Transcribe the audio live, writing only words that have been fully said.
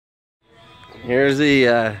Here's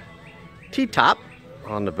the T-top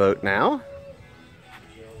on the boat now.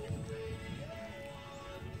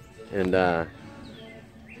 And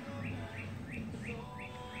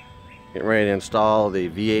getting ready to install the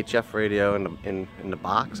VHF radio in the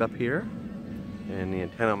box up here. And the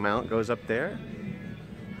antenna mount goes up there.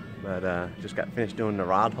 But just got finished doing the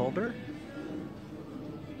rod holder.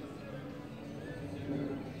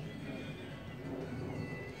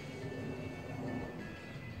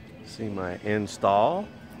 See my install.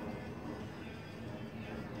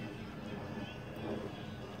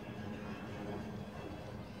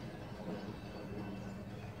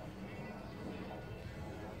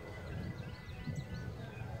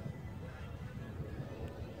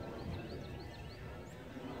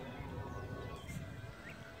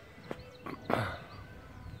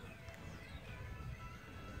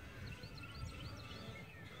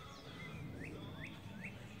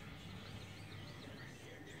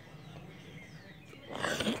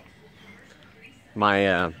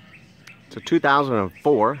 It's a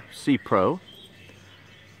 2004 C Pro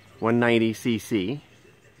 190cc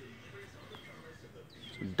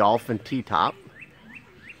Dolphin T-top,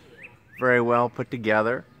 very well put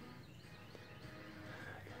together.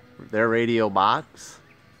 Their radio box,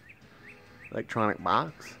 electronic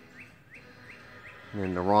box, and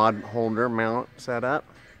then the rod holder mount set up,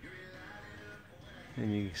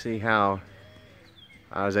 and you can see how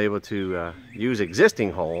I was able to use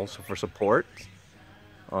existing holes for support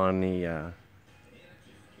on the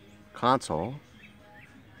console,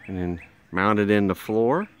 and then mount it in the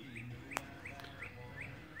floor.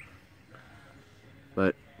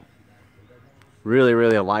 But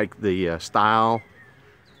really like the style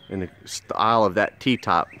and the style of that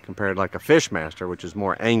T-top compared to like a Fishmaster, which is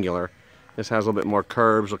more angular. This has a little bit more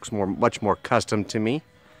curves, looks much more custom to me.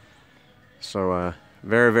 So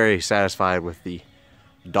very satisfied with the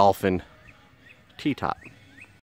Dolphin T-top.